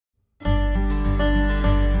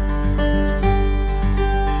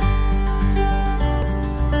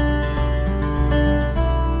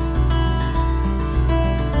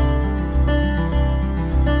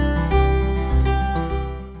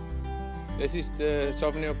is the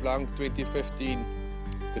Sauvignon Blanc 2015,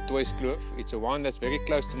 the Toitskloof. It's a wine that's very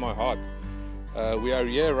close to my heart. We are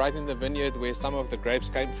here right in the vineyard where some of the grapes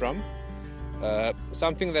came from.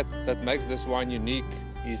 Something that makes this wine unique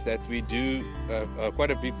is that we do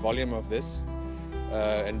quite a big volume of this.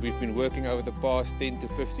 And we've been working over the past 10 to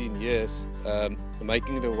 15 years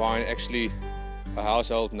making the wine actually a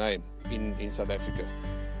household name in South Africa.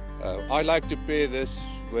 I like to pair this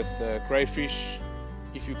with crayfish.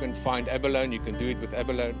 If you can find abalone, you can do it with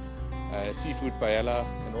abalone, seafood paella,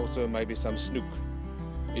 and also maybe some snoek.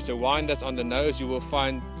 It's a wine that's on the nose. You will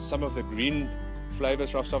find some of the green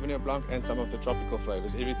flavors of Sauvignon Blanc and some of the tropical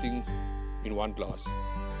flavors, everything in one glass.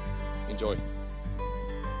 Enjoy.